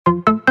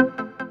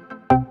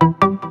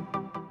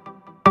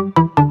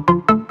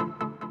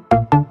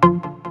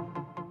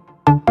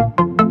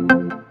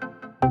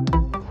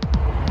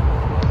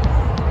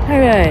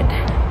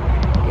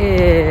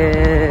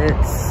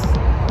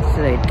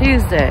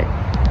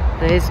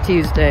Today's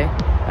Tuesday.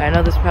 I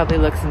know this probably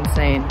looks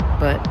insane,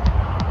 but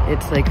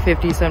it's like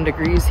 50 some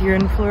degrees here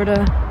in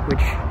Florida, which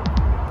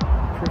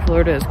for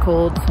Florida is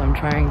cold, so I'm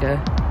trying to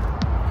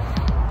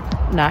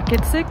not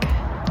get sick.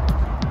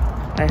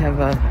 I have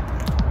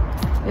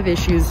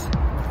issues,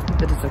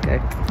 but it's okay.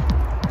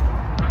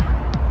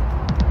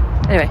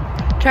 Anyway,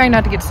 trying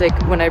not to get sick.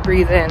 When I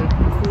breathe in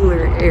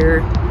cooler air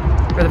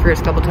for the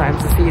first couple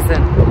times this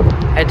season,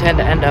 I tend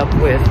to end up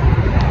with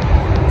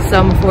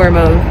some form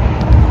of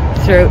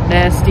throat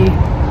nasty.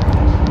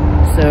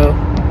 So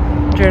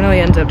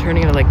generally ends up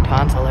turning into like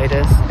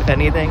tonsillitis, if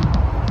anything.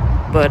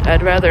 But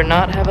I'd rather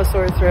not have a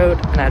sore throat,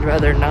 and I'd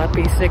rather not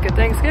be sick at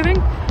Thanksgiving.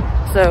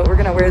 So we're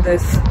gonna wear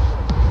this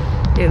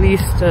at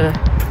least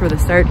for the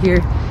start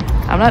here.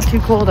 I'm not too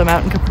cold. I'm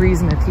out in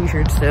capris and a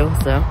t-shirt still,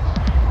 so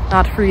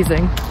not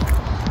freezing,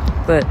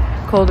 but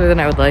colder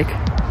than I would like.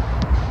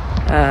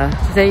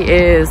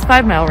 Today is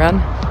 5 mile run.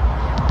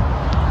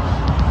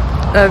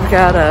 I've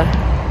got a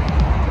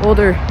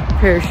older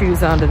pair of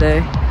shoes on today.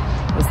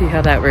 We'll see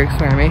how that works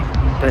for me.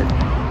 But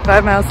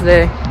 5 miles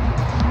today,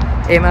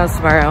 8 miles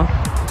tomorrow.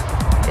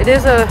 It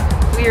is a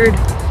weird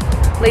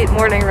late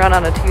morning run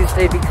on a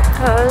Tuesday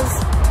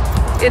because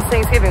it's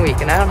Thanksgiving week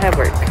and I don't have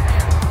work.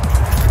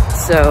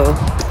 So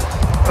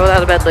rolled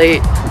out of bed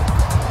late,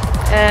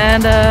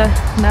 and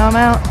now I'm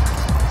out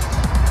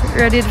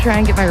ready to try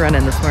and get my run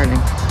in this morning.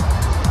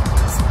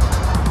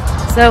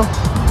 So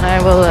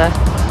I will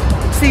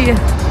see you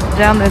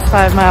down this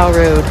 5 mile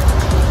road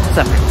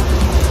somewhere.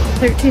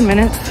 13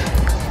 minutes,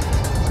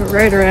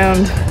 right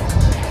around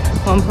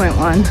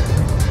 1.1.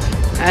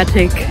 I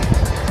take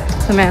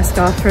the mask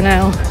off for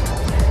now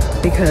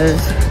because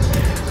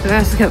the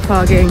mask kept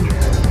fogging,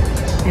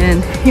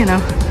 and you know,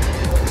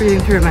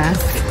 breathing through a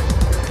mask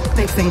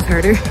makes things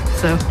harder.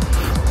 So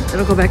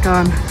it'll go back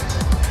on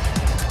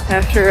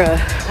after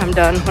I'm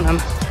done, when I'm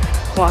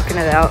walking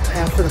it out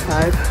after the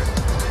 5.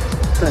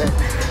 But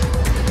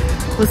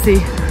we'll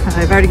see.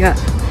 I've already got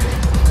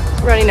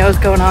runny nose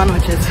going on,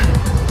 which is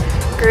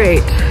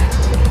great.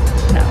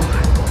 No,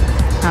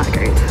 not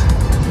great.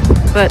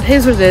 But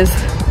here's what it is.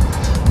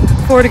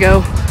 4 to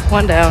go,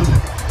 1 down.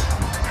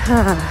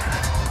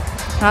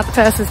 Not the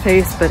fastest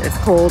pace, but it's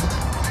cold.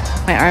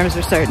 My arms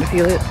are starting to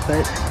feel it,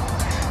 but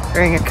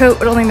wearing a coat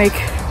would only make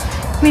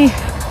me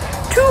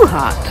too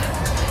hot.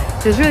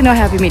 There's really no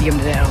happy medium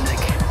today, I don't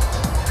think.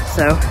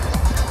 So,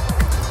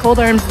 cold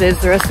arms it is.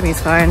 The rest of me is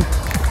fine.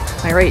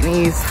 My right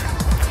knee's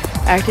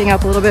acting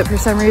up a little bit for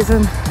some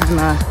reason.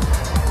 I'm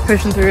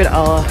pushing through it.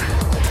 I'll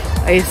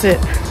ice it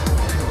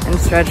and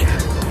stretch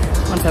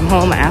once I'm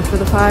home after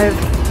the 5.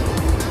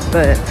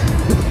 But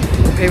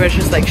pretty much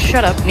just like,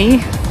 shut up,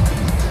 knee.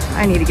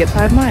 I need to get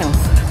 5 miles.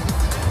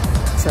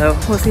 So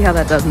we'll see how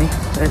that does me.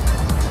 But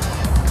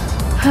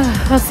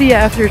I'll see you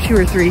after 2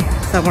 or 3,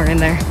 somewhere in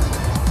there.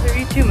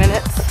 32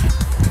 minutes.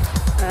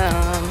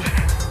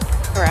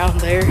 Around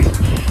there.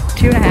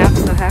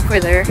 2.5, so halfway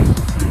there.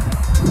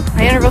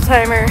 My interval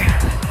timer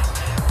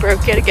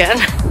broke yet again.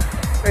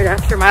 Right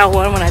after mile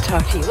 1 when I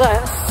talked to you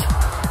last.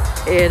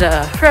 It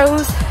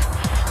froze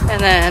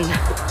and then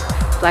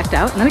blacked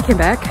out, and then it came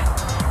back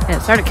and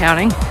it started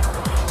counting.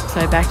 So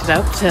I backed it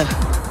up to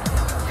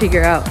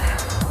figure out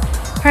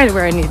kind of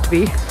where I needed to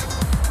be.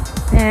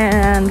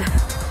 And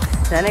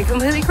then it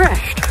completely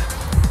crashed.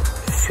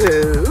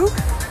 So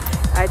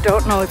I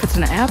don't know if it's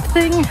an app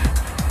thing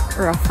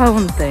or a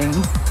phone thing,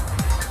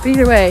 but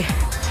either way,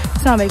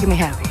 it's not making me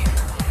happy.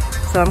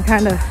 So I'm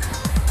kind of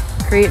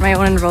creating my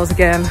own intervals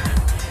again,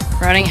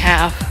 running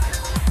half,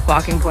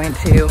 walking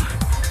 0.2,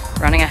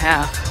 running a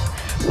half,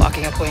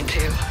 walking a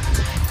 0.2.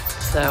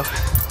 So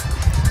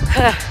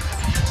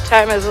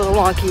time is a little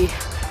wonky,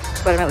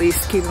 but I'm at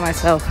least keeping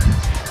myself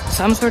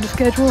some sort of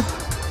schedule.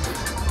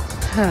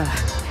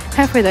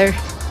 Halfway there,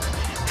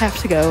 half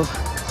to go.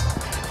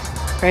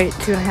 Right,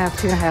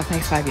 2.5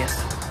 makes 5,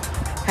 yes.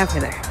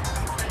 Halfway there.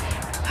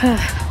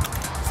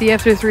 See you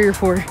after 3 or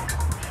 4.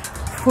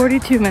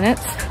 42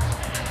 minutes,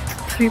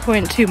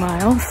 3.2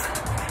 miles,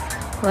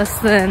 less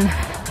than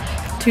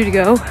 2 to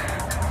go.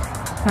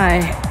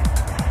 My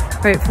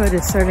right foot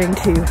is starting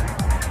to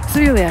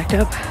severely act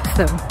up,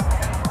 so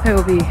I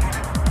will be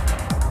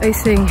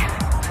icing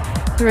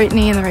the right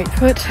knee and the right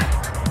foot,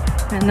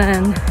 and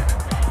then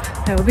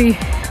I will be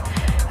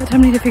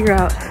attempting to figure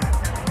out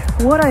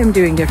what I'm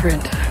doing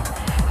different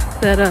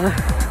that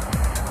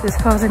is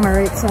causing my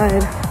right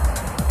side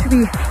to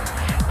be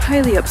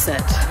highly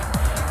upset.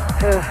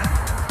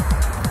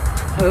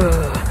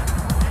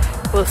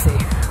 We'll see.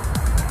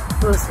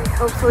 We'll see.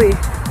 Hopefully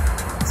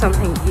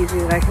something easy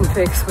that I can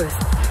fix with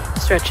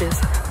stretches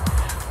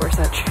or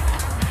such.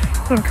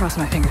 Don't cross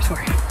my fingers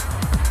for you.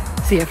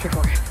 See you after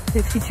 4.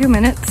 52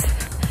 minutes,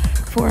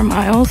 4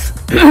 miles.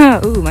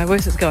 Ooh, my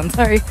voice is gone,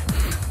 sorry.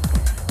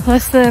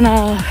 Less than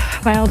a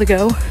mile to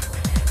go.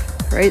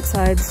 Right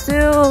side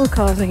still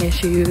causing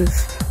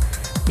issues.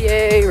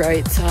 Yay,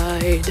 right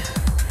side.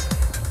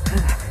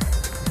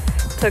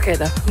 It's okay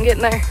though, I'm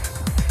getting there.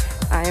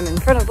 I am in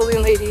front of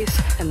balloon ladies,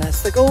 and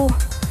that's the goal.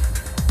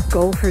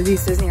 Goal for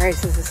these Disney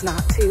races is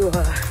not to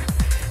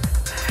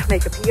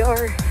make a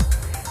PR.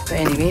 by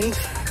any means,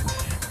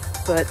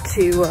 but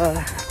to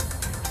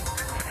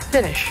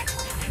finish,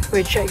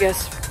 which I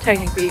guess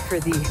technically for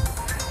the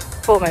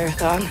full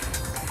marathon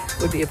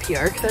would be a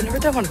PR because I've never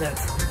done one of those.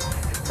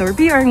 So we're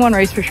PRing one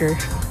race for sure,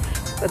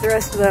 but the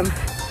rest of them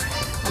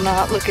I'm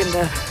not looking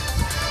to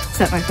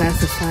set my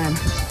fastest time,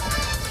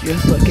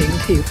 just looking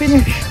to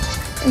finish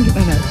and get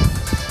my medal.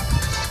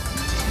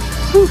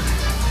 Whew.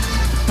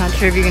 Not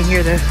sure if you can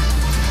hear the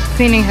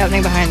cleaning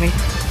happening behind me.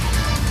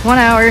 1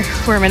 hour,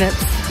 4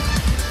 minutes,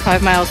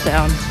 5 miles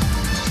down.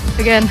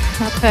 Again,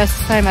 not the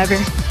fastest time ever,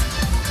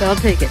 but I'll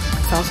take it.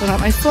 It's also not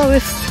my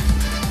slowest,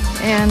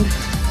 and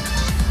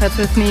that's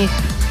with me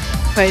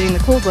fighting the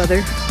cold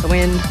weather, the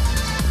wind,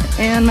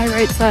 and my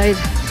right side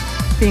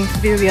being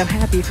severely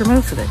unhappy for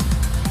most of it.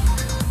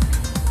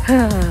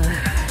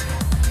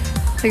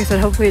 Like I said,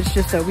 hopefully it's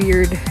just a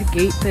weird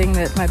gait thing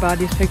that my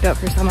body's picked up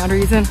for some odd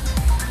reason,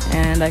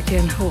 and I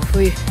can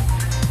hopefully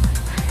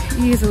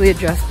easily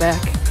adjust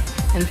back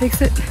and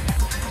fix it,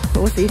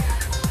 but we'll see.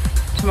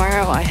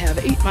 Tomorrow I have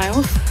 8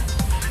 miles,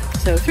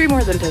 so 3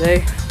 more than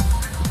today.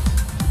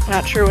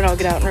 Not sure when I'll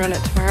get out and run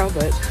it tomorrow,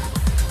 but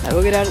I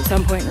will get out at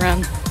some point and run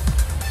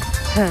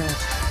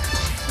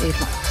 8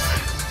 miles.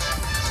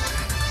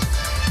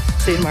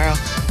 See you tomorrow.